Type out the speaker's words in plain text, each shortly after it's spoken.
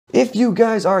If you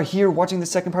guys are here watching the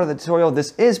second part of the tutorial,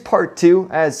 this is part 2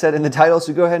 as said in the title,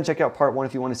 so go ahead and check out part 1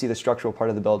 if you want to see the structural part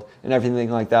of the build and everything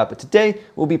like that. But today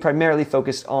we'll be primarily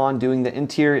focused on doing the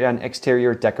interior and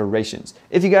exterior decorations.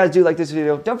 If you guys do like this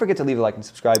video, don't forget to leave a like and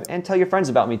subscribe, and tell your friends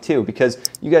about me too, because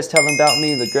you guys tell them about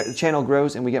me, the channel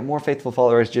grows and we get more faithful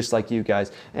followers just like you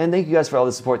guys. And thank you guys for all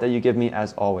the support that you give me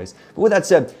as always. But with that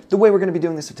said, the way we're going to be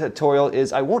doing this tutorial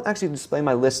is I won't actually display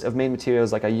my list of main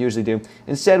materials like I usually do.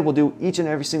 Instead, we'll do each and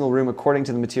every single room according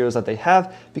to the materials that they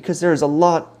have, because there's a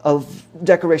lot of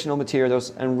decorational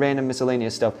materials and random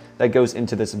miscellaneous stuff that goes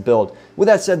into this build. With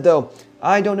that said though,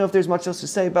 I don't know if there's much else to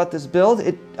say about this build.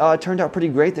 It turned out pretty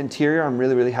great. The interior, I'm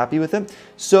really happy with it.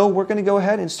 So we're going to go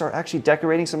ahead and start actually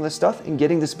decorating some of this stuff and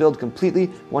getting this build completely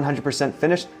 100%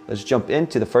 finished. Let's jump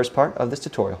into the first part of this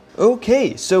tutorial.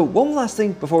 Okay, so one last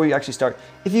thing before we actually start.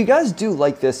 If you guys do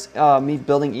like this, me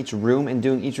building each room and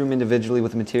doing each room individually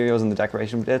with the materials and the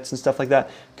decoration bits and stuff like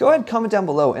that, go ahead and comment down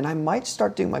below and I might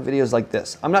start doing my videos like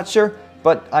this. I'm not sure,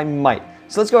 but I might.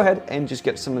 So let's go ahead and just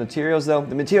get some materials though.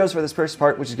 The materials for this first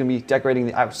part, which is going to be decorating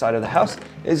the outside of the house,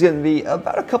 is going to be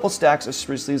about a couple stacks of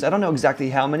spruce leaves. I don't know exactly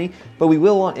how many, but we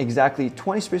will want exactly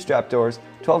 20 spruce trapdoors,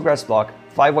 12 grass block,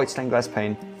 5 white stained glass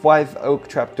pane, 5 oak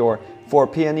trapdoor, 4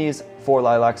 peonies, 4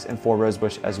 lilacs, and 4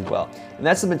 rosebush as well. And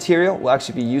that's the material we'll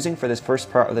actually be using for this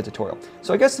first part of the tutorial.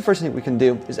 So I guess the first thing we can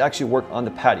do is actually work on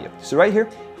the patio. So right here,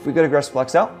 if we go to grass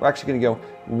blocks out, we're actually going to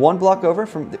go 1 block over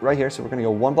from right here. So we're going to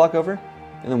go 1 block over,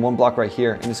 and then 1 block right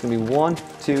here, and it's going to be 1,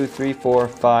 2, 3, 4,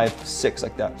 5, 6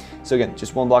 like that. So again,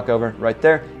 just 1 block over right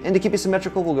there, and to keep it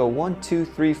symmetrical, we'll go 1, 2,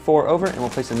 3, 4 over, and we'll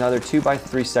place another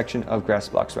 2x3 section of grass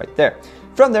blocks right there.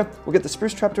 From there, we'll get the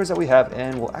spruce trapdoors that we have,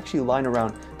 and we'll actually line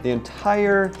around the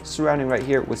entire surrounding right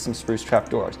here with some spruce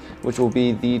trapdoors, which will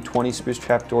be the 20 spruce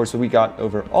trapdoors that we got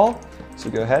overall.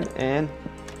 So go ahead and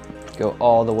go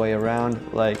all the way around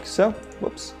like so.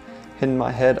 Whoops, hitting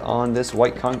my head on this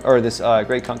gray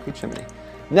concrete chimney.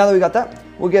 Now that we got that,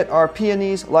 we'll get our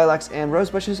peonies, lilacs, and rose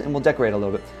bushes, and we'll decorate a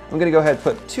little bit. I'm going to go ahead and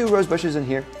put 2 rose bushes in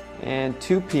here, and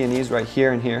 2 peonies right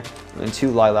here and here, and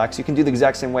 2 lilacs. You can do the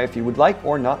exact same way if you would like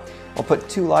or not. I'll put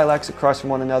 2 lilacs across from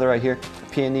one another right here, a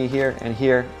peony here,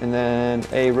 and then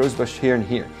a rose bush here and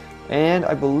here. And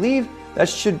I believe that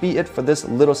should be it for this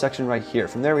little section right here.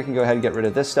 From there, we can go ahead and get rid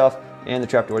of this stuff and the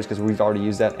trapdoors because we've already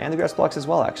used that, and the grass blocks as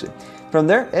well actually. From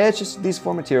there, it's just these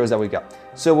 4 materials that we got.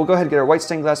 So we'll go ahead and get our white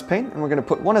stained glass pane, and we're going to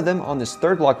put one of them on this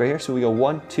 3rd block right here. So we go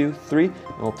 1, 2, 3,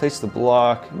 and we'll place the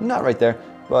block, not right there,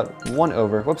 but 1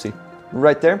 over, whoopsie,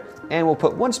 right there. And we'll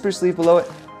put 1 spruce leaf below it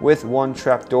with 1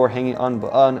 trapdoor hanging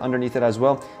on underneath it as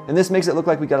well. And this makes it look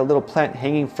like we got a little plant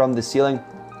hanging from the ceiling.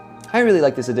 I really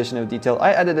like this addition of detail.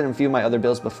 I added it in a few of my other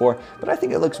builds before, but I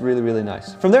think it looks really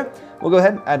nice. From there, we'll go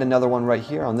ahead and add another one right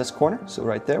here on this corner. So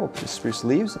right there, we'll put the spruce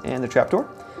leaves and the trapdoor.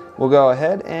 We'll go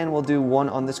ahead and we'll do 1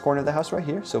 on this corner of the house right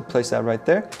here. So place that right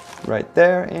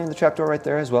there, and the trapdoor right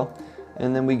there as well.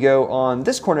 And then we go on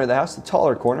this corner of the house, the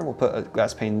taller corner, we'll put a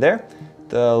glass pane there,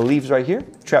 the leaves right here,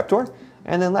 trapdoor.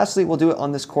 And then lastly, we'll do it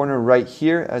on this corner right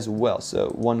here as well.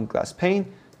 So 1 glass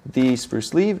pane, the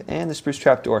spruce leaf, and the spruce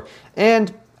trapdoor.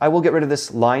 And I will get rid of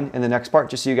this line in the next part,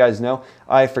 just so you guys know.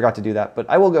 I forgot to do that, but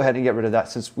I will go ahead and get rid of that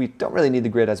since we don't really need the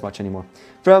grid as much anymore.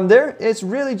 From there, it's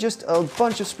really just a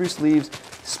bunch of spruce leaves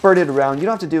spurted around. You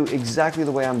don't have to do exactly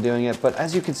the way I'm doing it, but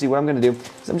as you can see, what I'm going to do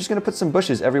is I'm just going to put some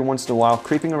bushes every once in a while,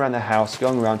 creeping around the house,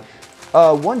 going around.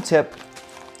 One tip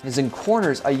is in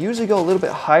corners, I usually go a little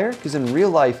bit higher because in real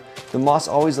life, the moss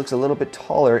always looks a little bit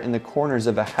taller in the corners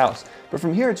of a house. But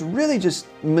from here, it's really just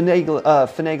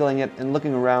finagling it and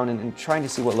looking around and trying to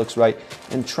see what looks right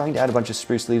and trying to add a bunch of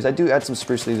spruce leaves. I do add some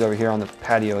spruce leaves over here on the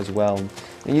patio as well.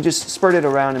 And you just spurt it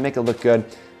around and make it look good.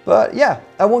 But yeah,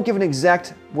 I won't give an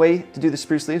exact way to do the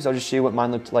spruce leaves. I'll just show you what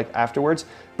mine looked like afterwards.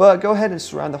 But go ahead and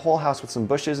surround the whole house with some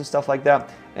bushes and stuff like that.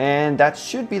 And that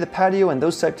should be the patio and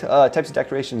those types of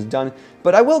decorations done.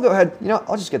 But I will go ahead,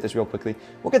 I'll just get this real quickly.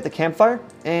 We'll get the campfire,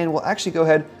 and we'll actually go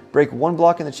ahead, break 1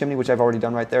 block in the chimney, which I've already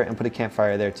done right there, and put a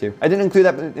campfire there too. I didn't include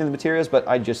that in the materials, but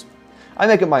I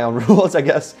make up my own rules, I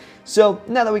guess. So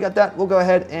now that we got that, we'll go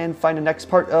ahead and find the next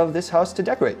part of this house to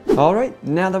decorate. All right,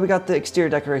 now that we got the exterior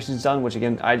decorations done, which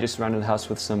again, I just surrounded the house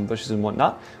with some bushes and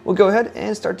whatnot, we'll go ahead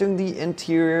and start doing the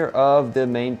interior of the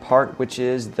main part, which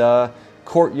is the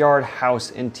courtyard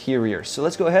house interior. So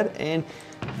let's go ahead and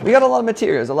We got a lot of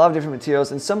materials, a lot of different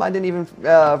materials, and some I didn't even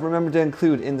remember to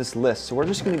include in this list. So we're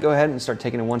just going to go ahead and start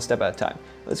taking it one step at a time.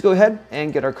 Let's go ahead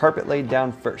and get our carpet laid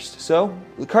down first. So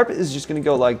the carpet is just going to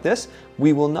go like this.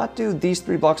 We will not do these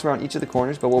 3 blocks around each of the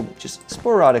corners, but we'll just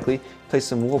sporadically place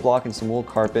some wool block and some wool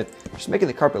carpet, just making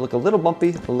the carpet look a little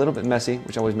bumpy, a little bit messy,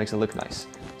 which always makes it look nice.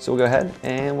 So we'll go ahead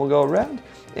and we'll go around.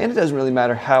 And it doesn't really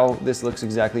matter how this looks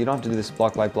exactly. You don't have to do this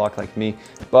block by block like me,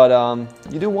 but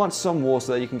you do want some wool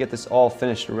so that you can get this all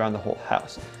finished around the whole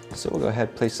house. So we'll go ahead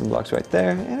and place some blocks right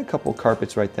there and a couple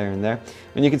carpets right there and there.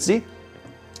 And you can see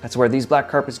that's where these black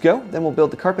carpets go. Then we'll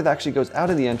build the carpet that actually goes out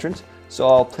of the entrance. So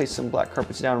I'll place some black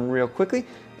carpets down real quickly.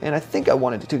 And I think I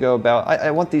want it to go about, I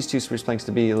want these 2 spruce planks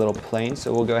to be a little plain,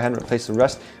 so we'll go ahead and replace the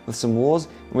rest with some wools,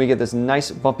 and we get this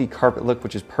nice bumpy carpet look,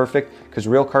 which is perfect, because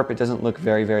real carpet doesn't look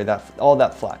all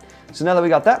that flat. So now that we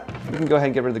got that, we can go ahead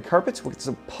and get rid of the carpets. We'll get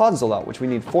some podzol out, which we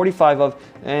need 45 of,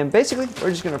 and basically,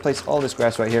 we're just going to replace all this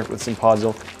grass right here with some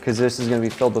podzol, because this is going to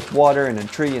be filled with water and a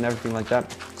tree and everything like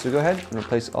that. So go ahead and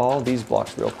replace all these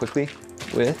blocks real quickly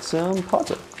with some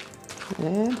podzol.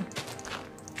 And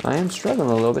I am struggling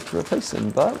a little bit to replace them,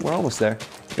 but we're almost there.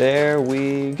 There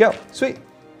we go. Sweet.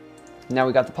 Now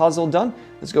we got the podzol done.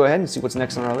 Let's go ahead and see what's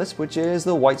next on our list, which is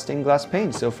the white stained glass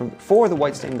pane. So for the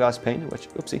white stained glass pane, which,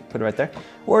 oopsie, put it right there,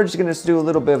 we're just gonna do a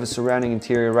little bit of a surrounding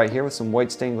interior right here with some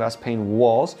white stained glass pane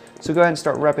walls. So go ahead and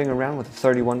start wrapping around with the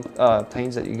 31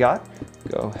 panes that you got.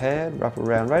 Go ahead, wrap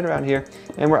around right around here.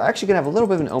 And we're actually gonna have a little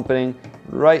bit of an opening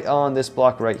right on this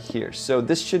block right here. So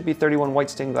this should be 31 white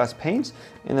stained glass panes.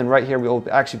 And then right here, we'll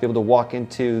actually be able to walk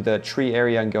into the tree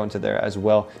area and go into there as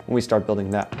well when we start building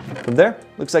that. From there,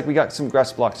 looks like we got some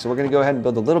grass blocks. So we're gonna go ahead and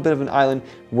build a little bit of an island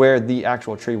where the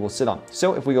actual tree will sit on.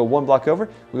 So if we go 1 block over,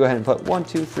 we go ahead and put 1,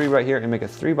 2, 3 right here and make a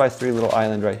 3 by 3 little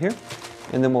island right here.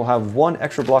 And then we'll have 1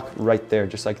 extra block right there,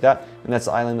 just like that. And that's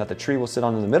the island that the tree will sit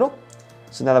on in the middle.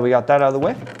 So now that we got that out of the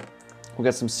way, we'll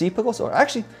get some sea pickles, or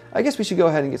actually, I guess we should go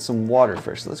ahead and get some water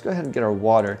first. So let's go ahead and get our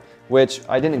water, which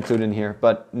I didn't include in here,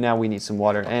 but now we need some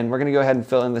water. And we're gonna go ahead and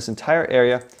fill in this entire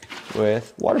area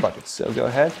with water buckets. So go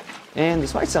ahead, and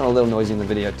this might sound a little noisy in the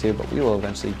video too, but we will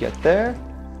eventually get there.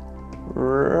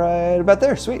 Right about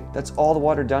there, sweet. That's all the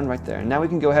water done right there. And now we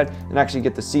can go ahead and actually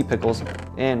get the sea pickles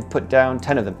and put down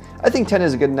 10 of them. I think 10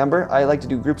 is a good number. I like to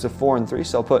do groups of 4 and 3,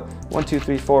 so I'll put 1, 2,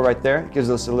 3, 4 right there. It gives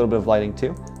us a little bit of lighting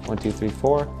too. 1, 2, 3,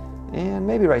 4. And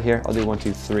maybe right here, I'll do 1,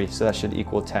 2, 3. So that should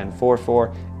equal 10. 4,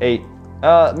 4, 8.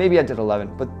 Maybe I did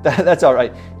 11, but that's all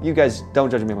right. You guys don't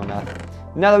judge me on my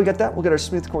math. Now that we got that, we'll get our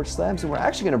smooth quartz slabs, and we're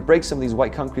actually gonna break some of these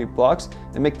white concrete blocks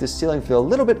and make this ceiling feel a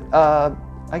little bit,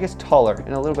 I guess, taller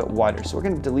and a little bit wider. So we're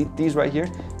gonna delete these right here,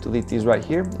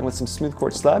 and with some smooth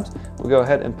quartz slabs, we'll go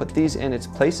ahead and put these in its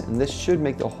place, and this should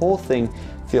make the whole thing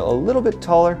feel a little bit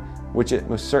taller, which it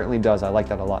most certainly does. I like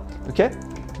that a lot. Okay,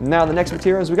 now the next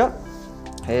materials we got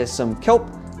is some kelp.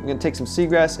 I'm gonna take some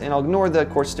seagrass, and I'll ignore the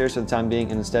quartz stairs for the time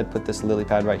being and instead put this lily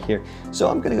pad right here. So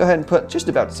I'm gonna go ahead and put just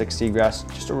about 6 seagrass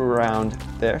just around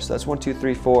there. So that's 1, 2,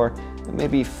 3, 4, and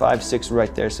maybe 5, 6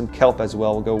 right there. Some kelp as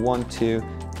well. We'll go 1, 2,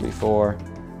 3, 4,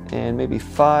 and maybe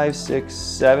 5, 6,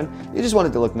 7. You just want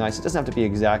it to look nice. It doesn't have to be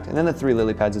exact. And then the 3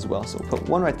 lily pads as well. So we'll put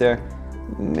 1 right there,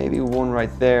 maybe 1 right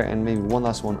there, and maybe 1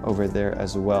 last one over there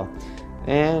as well.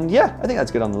 And yeah, I think that's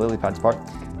good on the lily pads part.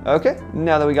 Okay,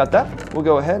 now that we got that, we'll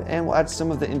go ahead and we'll add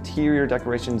some of the interior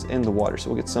decorations in the water.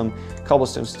 So we'll get some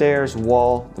cobblestone stairs,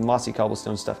 wall, the mossy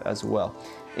cobblestone stuff as well.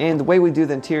 And the way we do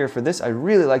the interior for this, I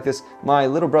really like this. My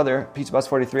little brother, Pizza Boss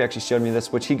 43, actually showed me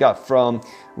this, which he got from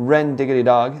Ren Diggity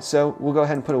Dog. So we'll go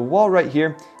ahead and put a wall right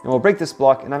here, and we'll break this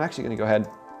block, and I'm actually gonna go ahead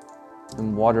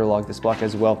and waterlog this block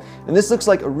as well. And this looks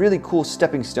like a really cool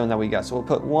stepping stone that we got. So we'll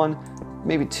put 1,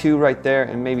 maybe 2 right there,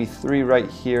 and maybe 3 right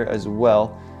here as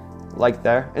well, like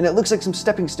there. And it looks like some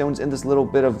stepping stones in this little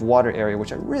bit of water area,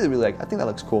 which I really, really like. I think that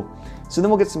looks cool. So then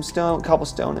we'll get some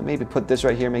cobblestone, and maybe put this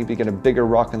right here, maybe get a bigger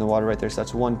rock in the water right there. So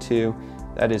that's 1, 2,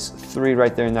 that is 3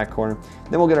 right there in that corner.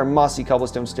 Then we'll get our mossy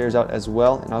cobblestone stairs out as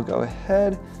well, and I'll go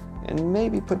ahead and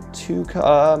maybe put 2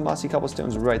 mossy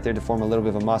cobblestones right there to form a little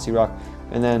bit of a mossy rock.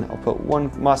 And then I'll put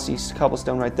 1 mossy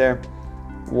cobblestone right there,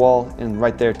 wall, and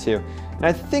right there too. And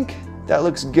I think that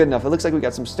looks good enough. It looks like we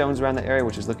got some stones around the area,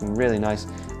 which is looking really nice.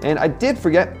 And I did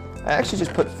forget, I actually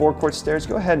just put 4 quartz stairs.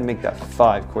 Go ahead and make that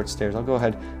 5 quartz stairs. I'll go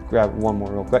ahead and grab 1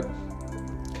 more real quick,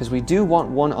 because we do want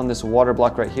 1 on this water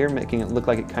block right here, making it look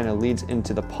like it kind of leads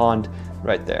into the pond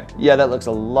right there. Yeah, that looks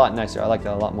a lot nicer. I like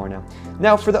that a lot more now.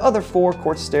 Now for the other 4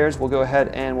 quartz stairs, we'll go ahead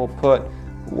and we'll put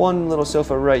 1 little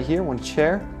sofa right here, 1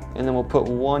 chair, and then we'll put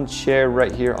 1 chair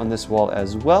right here on this wall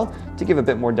as well to give a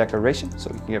bit more decoration, so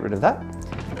we can get rid of that.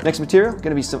 Next material,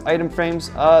 gonna be some item frames.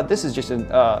 This is just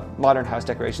a modern house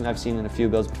decoration I've seen in a few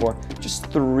builds before. Just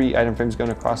 3 item frames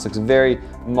going across, looks very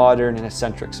modern and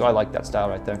eccentric, so I like that style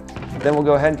right there. Then we'll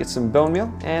go ahead and get some bone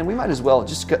meal, and we might as well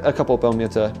just get a couple of bone meal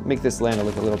to make this land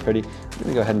look a little pretty. I'm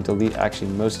gonna go ahead and delete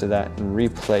actually most of that and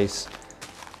replace.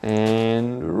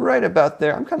 And right about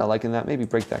there, I'm kind of liking that. Maybe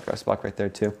break that grass block right there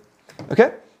too.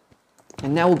 Okay.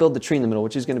 And now we'll build the tree in the middle,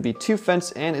 which is going to be 2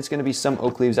 fence, and it's going to be some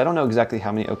oak leaves. I don't know exactly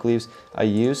how many oak leaves I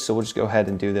use, so we'll just go ahead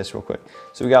and do this real quick.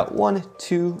 So we got 1,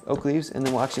 2 oak leaves, and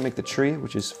then we'll actually make the tree,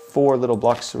 which is 4 little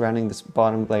blocks surrounding this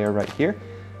bottom layer right here.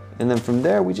 And then from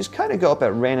there, we just kind of go up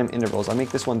at random intervals. I'll make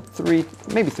this one 3,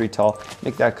 maybe 3 tall,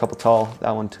 make that a couple tall,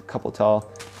 that one a couple tall,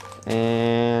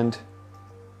 and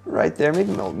right there,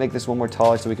 maybe we'll make this one more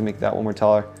taller so we can make that one more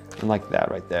taller, and like that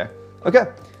right there. Okay.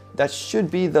 That should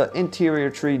be the interior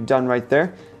tree done right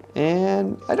there.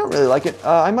 And I don't really like it.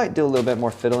 I might do a little bit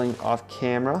more fiddling off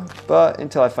camera, but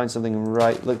until I find something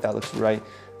right, look, that looks right.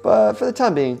 But for the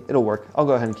time being, it'll work. I'll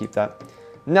go ahead and keep that.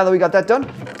 Now that we got that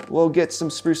done, we'll get some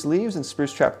spruce leaves and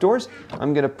spruce trapdoors.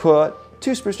 I'm gonna put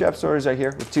 2 spruce trapdoors right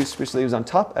here with 2 spruce leaves on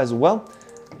top as well.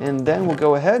 And then we'll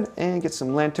go ahead and get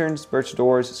some lanterns, birch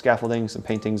doors, scaffolding, some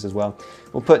paintings as well.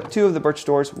 We'll put 2 of the birch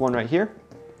doors, one right here,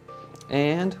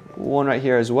 and one right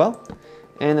here as well.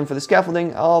 And then for the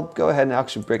scaffolding, I'll go ahead and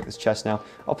actually break this chest now.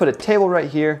 I'll put a table right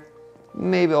here.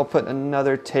 Maybe I'll put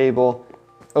another table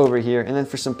over here. And then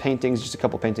for some paintings, just a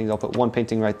couple paintings, I'll put 1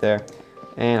 painting right there.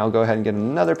 And I'll go ahead and get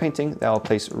another painting that I'll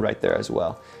place right there as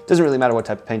well. Doesn't really matter what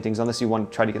type of paintings, unless you want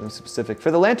to try to get them specific.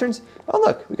 For the lanterns, oh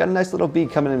look, we got a nice little bee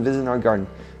coming and visiting our garden.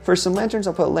 For some lanterns,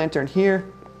 I'll put a lantern here,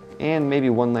 and maybe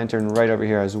 1 lantern right over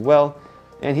here as well.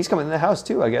 And he's coming in the house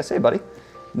too, I guess. Hey, buddy.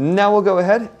 Now we'll go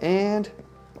ahead and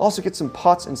also get some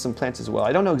pots and some plants as well.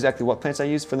 I don't know exactly what plants I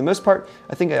use. For the most part,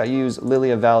 I think I use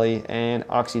Lily of Valley and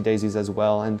Oxy daisies as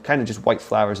well, and kind of just white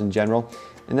flowers in general.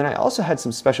 And then I also had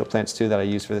some special plants too that I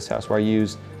use for this house, where I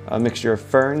use a mixture of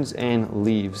ferns and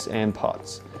leaves and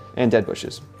pots and dead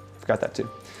bushes. Forgot that too.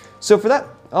 So for that,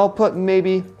 I'll put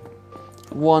maybe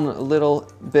 1 little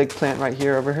big plant right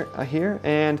here over here,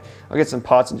 and I'll get some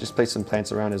pots and just place some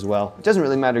plants around as well. It doesn't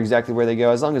really matter exactly where they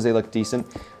go, as long as they look decent,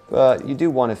 but you do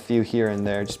want a few here and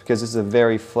there, just because this is a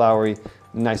very flowery,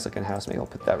 nice looking house. Maybe I'll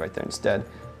put that right there instead.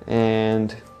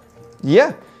 And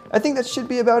yeah, I think that should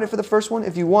be about it for the first one.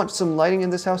 If you want some lighting in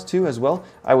this house too as well,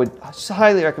 I would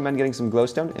highly recommend getting some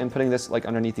glowstone and putting this like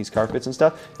underneath these carpets and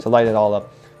stuff to light it all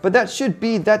up. But that should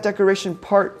be that decoration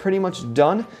part pretty much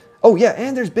done. Oh yeah,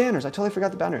 and there's banners. I totally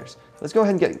forgot the banners. Let's go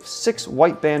ahead and get 6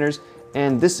 white banners,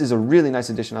 and this is a really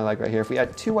nice addition I like right here. If we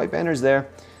add 2 white banners there,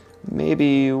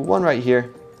 maybe 1 right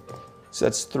here, so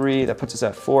that's 3, that puts us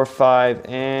at 4, 5,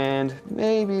 and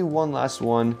maybe 1 last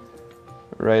one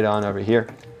right on over here.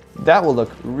 That will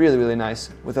look really, really nice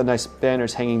with the nice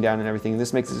banners hanging down and everything.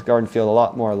 This makes this garden feel a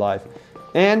lot more alive.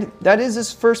 And that is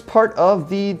this first part of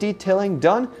the detailing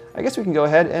done. I guess we can go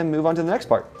ahead and move on to the next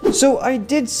part. So I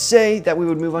did say that we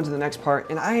would move on to the next part,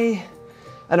 and I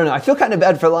don't know, I feel kind of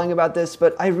bad for lying about this,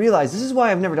 but I realized this is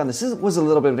why I've never done this. This was a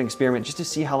little bit of an experiment just to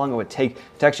see how long it would take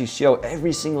to actually show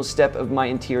every single step of my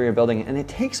interior building, and it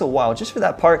takes a while. Just for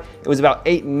that part, it was about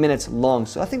 8 minutes long.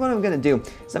 So I think what I'm gonna do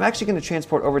is I'm actually gonna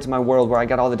transport over to my world where I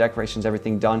got all the decorations,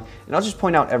 everything done, and I'll just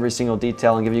point out every single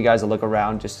detail and give you guys a look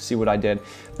around just to see what I did.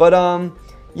 But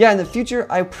yeah, in the future,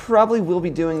 I probably will be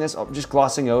doing this, just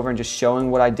glossing over and just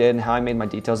showing what I did and how I made my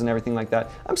details and everything like that.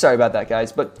 I'm sorry about that,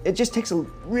 guys, but it just takes a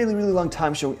really, really long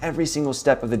time showing every single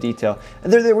step of the detail.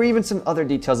 And there were even some other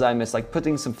details that I missed, like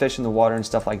putting some fish in the water and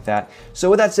stuff like that. So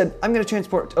with that said, I'm gonna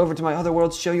transport over to my other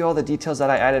world, show you all the details that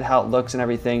I added, how it looks and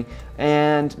everything.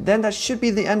 And then that should be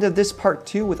the end of this part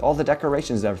 2 with all the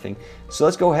decorations and everything. So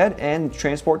let's go ahead and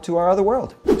transport to our other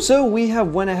world. So we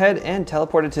have went ahead and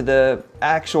teleported to the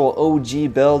actual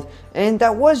OG build, and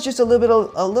that was just a little bit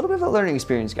of a learning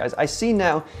experience, guys. I see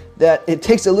now that it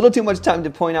takes a little too much time to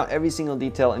point out every single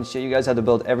detail and show you guys how to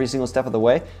build every single step of the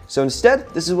way. So instead,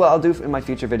 this is what I'll do in my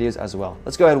future videos as well.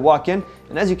 Let's go ahead and walk in,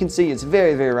 and as you can see, it's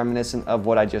very, very reminiscent of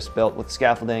what I just built with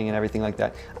scaffolding and everything like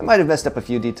that. I might have messed up a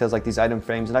few details like these item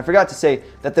frames, and I forgot to say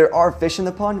that there are fish in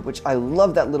the pond, which I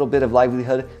love that little bit of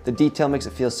livelihood. The detail makes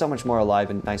it feel so much more alive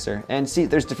and nicer. And see,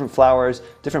 there's different flowers,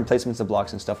 different placements of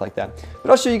blocks and stuff like that. But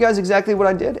I'll show you guys exactly what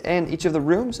I did and each of the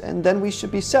rooms, and then we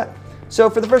should be set. So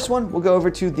for the first one, we'll go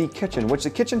over to the kitchen, which the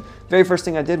kitchen, very first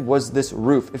thing I did was this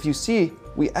roof. If you see,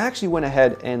 we actually went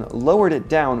ahead and lowered it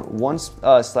down 1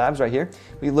 slabs right here.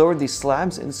 We lowered these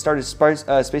slabs and started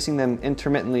spacing them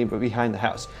intermittently behind the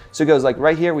house. So it goes like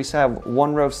right here, we have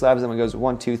 1 row of slabs, then it goes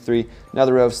 1, 2, 3,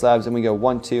 another row of slabs, and we go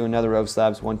 1, 2, another row of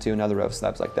slabs, 1, 2, another row of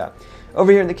slabs like that.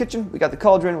 Over here in the kitchen, we got the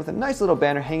cauldron with a nice little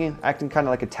banner hanging, acting kind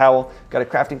of like a towel. Got a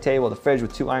crafting table, the fridge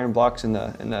with 2 iron blocks in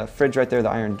the fridge right there, the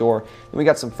iron door. Then we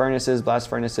got some furnaces, blast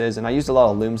furnaces, and I used a lot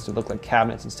of looms to look like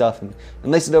cabinets and stuff, and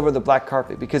laced it over the black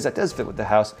carpet because that does fit with the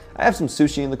house. I have some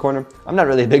sushi in the corner. I'm not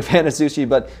really a big fan of sushi,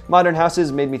 but modern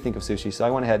houses made me think of sushi, so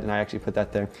I went ahead and I actually put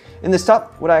that there. In this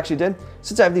top, what I actually did,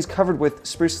 since I have these covered with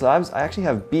spruce slabs, I actually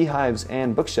have beehives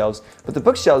and bookshelves, but the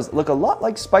bookshelves look a lot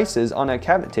like spices on a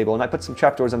cabinet table, and I put some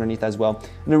trapdoors underneath as well,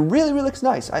 and it really looks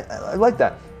nice. I like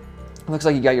that. It looks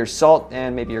like you got your salt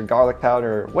and maybe your garlic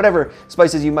powder or whatever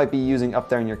spices you might be using up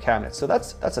there in your cabinet. So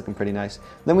that's looking pretty nice.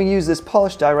 Then we use this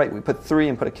polished diorite. We put 3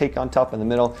 and put a cake on top in the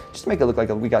middle just to make it look like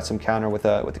we got some counter with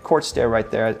a quartz stair right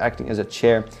there acting as a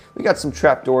chair. We got some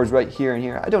trapdoors right here and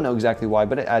here. I don't know exactly why,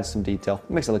 but it adds some detail.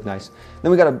 It makes it look nice.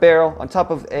 Then we got a barrel on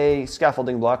top of a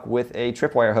scaffolding block with a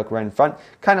tripwire hook right in front,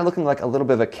 kind of looking like a little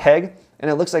bit of a keg. And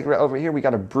it looks like right over here we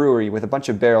got a brewery with a bunch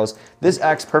of barrels. This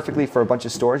acts perfectly for a bunch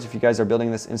of storage if you guys are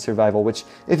building this in survival, which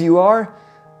if you are,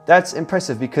 that's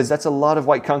impressive because that's a lot of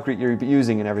white concrete you're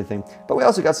using and everything. But we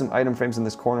also got some item frames in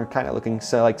this corner, kind of looking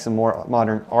like some more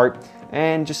modern art,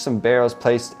 and just some barrels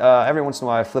placed. Every once in a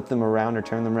while I flip them around or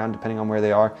turn them around depending on where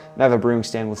they are. And I have a brewing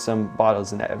stand with some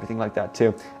bottles and everything like that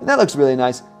too. And that looks really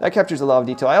nice. That captures a lot of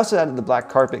detail. I also added the black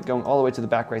carpet going all the way to the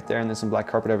back right there, and then some black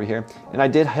carpet over here. And I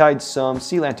did hide some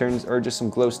sea lanterns or just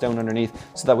some glowstone underneath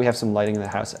so that we have some lighting in the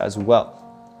house as well.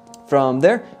 From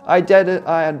there, I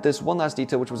added this one last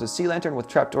detail, which was a sea lantern with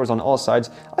trapdoors on all sides.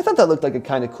 I thought that looked like a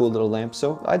kind of cool little lamp,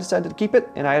 so I decided to keep it,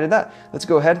 and I added that. Let's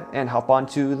go ahead and hop on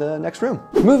to the next room.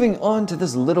 Moving on to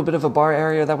this little bit of a bar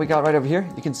area that we got right over here.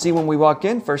 You can see when we walk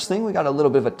in, first thing, we got a little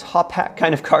bit of a top hat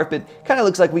kind of carpet. Kind of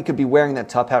looks like we could be wearing that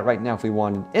top hat right now if we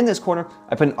wanted. In this corner,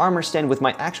 I put an armor stand with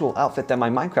my actual outfit that my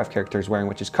Minecraft character is wearing,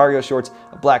 which is cargo shorts,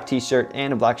 a black t-shirt,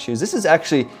 and a black shoes. This is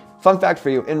actually, fun fact for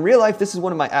you, in real life, this is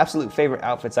one of my absolute favorite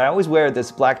outfits. I always wear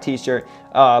this black t-shirt,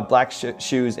 black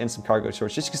shoes, and some cargo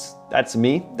shorts, just because that's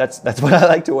me. That's what I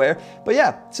like to wear. But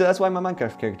yeah, so that's why my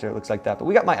Minecraft character looks like that. But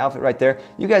we got my outfit right there.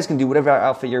 You guys can do whatever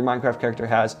outfit your Minecraft character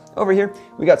has. Over here,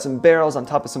 we got some barrels on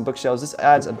top of some bookshelves. This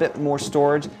adds a bit more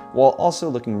storage while also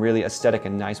looking really aesthetic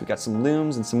and nice. We got some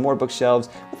looms and some more bookshelves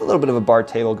with a little bit of a bar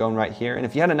table going right here. And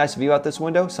if you had a nice view out this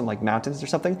window, some like mountains or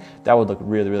something, that would look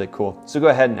really cool. So go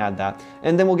ahead and add that.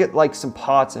 And then we'll get like some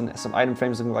pots and some item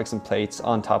frames looking like some plates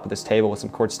on top of this table with some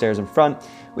quartz stairs in front.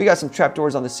 We got some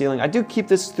trapdoors on the ceiling. I do keep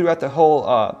this throughout the whole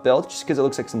build just because it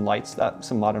looks like some lights,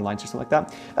 some modern lights or something like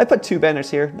that. I put 2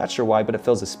 banners here, not sure why, but it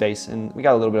fills the space, and we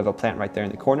got a little bit of a plant right there in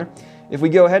the corner. If we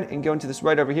go ahead and go into this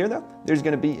right over here though, there's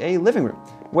going to be a living room,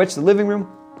 which the living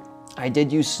room, I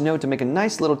did use snow to make a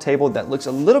nice little table that looks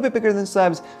a little bit bigger than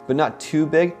slabs, but not too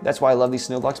big. That's why I love these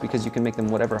snow blocks, because you can make them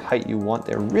whatever height you want.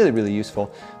 They're really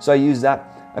useful. So I used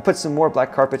that. I put some more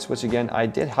black carpets, which again, I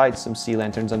did hide some sea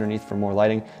lanterns underneath for more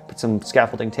lighting. Put some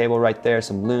scaffolding table right there,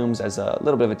 some looms as a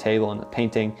little bit of a table and a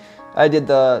painting. I did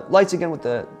the lights again with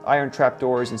the iron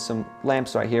trapdoors and some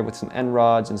lamps right here with some end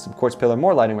rods and some quartz pillar,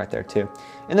 more lighting right there too.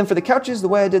 And then for the couches, the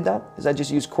way I did that is I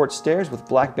just used quartz stairs with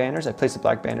black banners. I placed the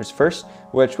black banners first,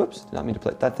 which, whoops, did not mean to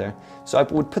put that there. So I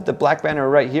would put the black banner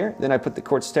right here, then I put the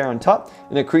quartz stair on top,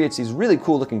 and it creates these really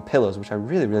cool looking pillows, which I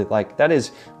really like. That is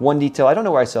one detail. I don't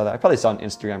know where I saw that. I probably saw it on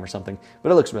Instagram or something,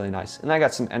 but it looks really nice. And I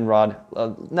got some end rod,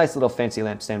 a nice little fancy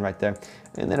lamp stand right there.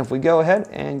 And then if we go ahead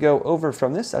and go over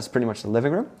from this, that's pretty much the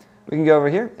living room. We can go over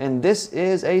here, and this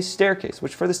is a staircase,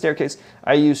 which for the staircase,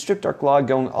 I used strip dark log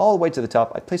going all the way to the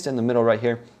top. I placed it in the middle right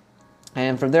here.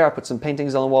 And from there, I put some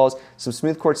paintings on the walls, some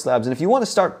smooth quartz slabs. And if you want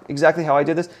to start exactly how I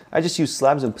did this, I just use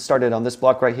slabs and started on this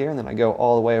block right here, and then I go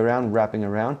all the way around, wrapping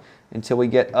around until we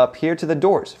get up here to the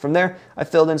doors. From there, I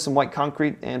filled in some white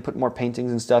concrete and put more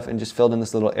paintings and stuff and just filled in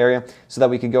this little area so that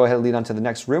we could go ahead and lead on to the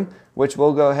next room, which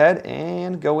we'll go ahead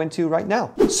and go into right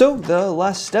now. So the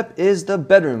last step is the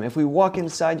bedroom. If we walk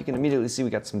inside, you can immediately see we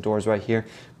got some doors right here,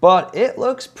 but it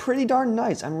looks pretty darn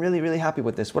nice. I'm really happy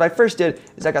with this. What I first did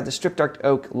is I got the strip dark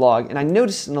oak log, and I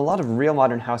noticed in a lot of real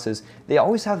modern houses, they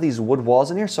always have these wood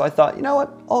walls in here, so I thought, you know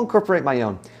what, I'll incorporate my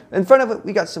own. In front of it,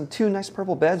 we got some 2 nice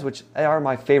purple beds, which are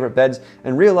my favorite beds.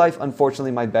 In real life,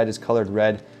 unfortunately, my bed is colored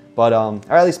red, but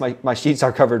or at least my sheets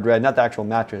are covered red, not the actual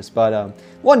mattress. But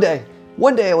one day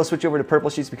I will switch over to purple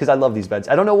sheets because I love these beds.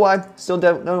 I don't know why, still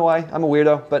don't know why. I'm a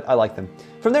weirdo, but I like them.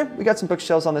 From there, we got some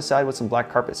bookshelves on the side with some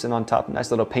black carpet sitting on top. Nice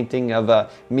little painting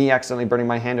of me accidentally burning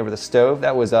my hand over the stove.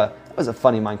 That was a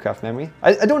funny Minecraft memory.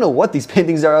 I don't know what these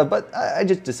paintings are, but I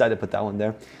just decided to put that one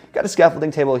there. Got a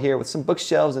scaffolding table here with some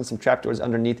bookshelves and some trapdoors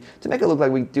underneath to make it look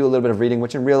like we do a little bit of reading,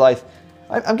 which in real life,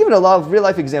 I'm giving a lot of real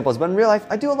life examples, but in real life,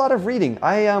 I do a lot of reading.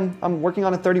 I'm working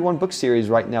on a 31 book series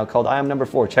right now called I Am Number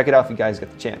 4. Check it out if you guys get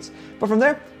the chance. But from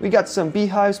there, we got some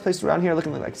beehives placed around here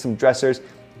looking like some dressers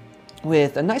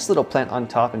with a nice little plant on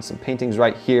top and some paintings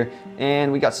right here.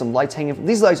 And we got some lights hanging.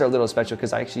 These lights are a little special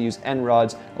because I actually use end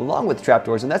rods along with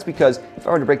trapdoors, and that's because if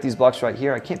I were to break these blocks right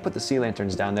here, I can't put the sea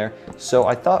lanterns down there. So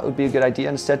I thought it would be a good idea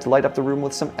instead to light up the room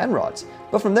with some end rods.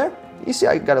 But from there, you see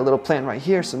I got a little plant right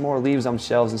here, some more leaves on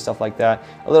shelves and stuff like that.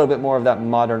 A little bit more of that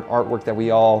modern artwork that we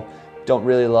all don't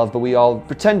really love, but we all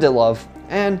pretend to love.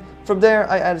 And from there,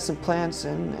 I added some plants,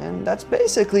 and that's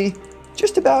basically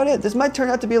just about it. This might turn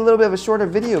out to be a little bit of a shorter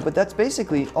video, but that's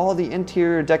basically all the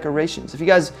interior decorations. If you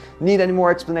guys need any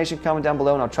more explanation, comment down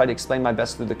below and I'll try to explain my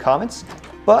best through the comments.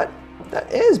 But that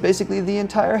is basically the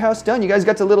entire house done. You guys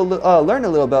got to learn a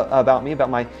little bit about me, about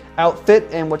my outfit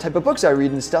and what type of books I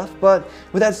read and stuff. But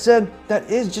with that said, that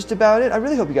is just about it. I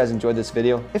really hope you guys enjoyed this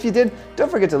video. If you did,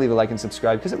 don't forget to leave a like and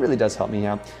subscribe because it really does help me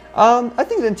out. I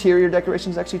think the interior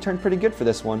decorations actually turned pretty good for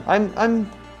this one.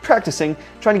 I'm practicing,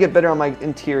 trying to get better on my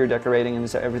interior decorating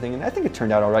and everything, and I think it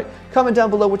turned out all right. Comment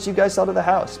down below what you guys thought of the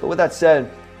house. But with that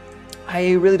said,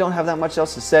 I really don't have that much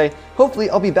else to say. Hopefully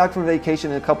I'll be back from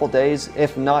vacation in a couple days,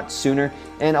 if not sooner,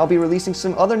 and I'll be releasing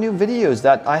some other new videos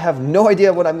that I have no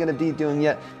idea what I'm going to be doing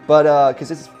yet, but because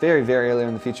it's very, very early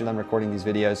in the future that I'm recording these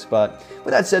videos. But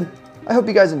with that said, I hope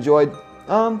you guys enjoyed.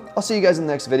 I'll see you guys in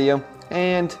the next video,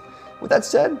 and with that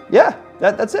said, yeah,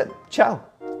 that's it. Ciao.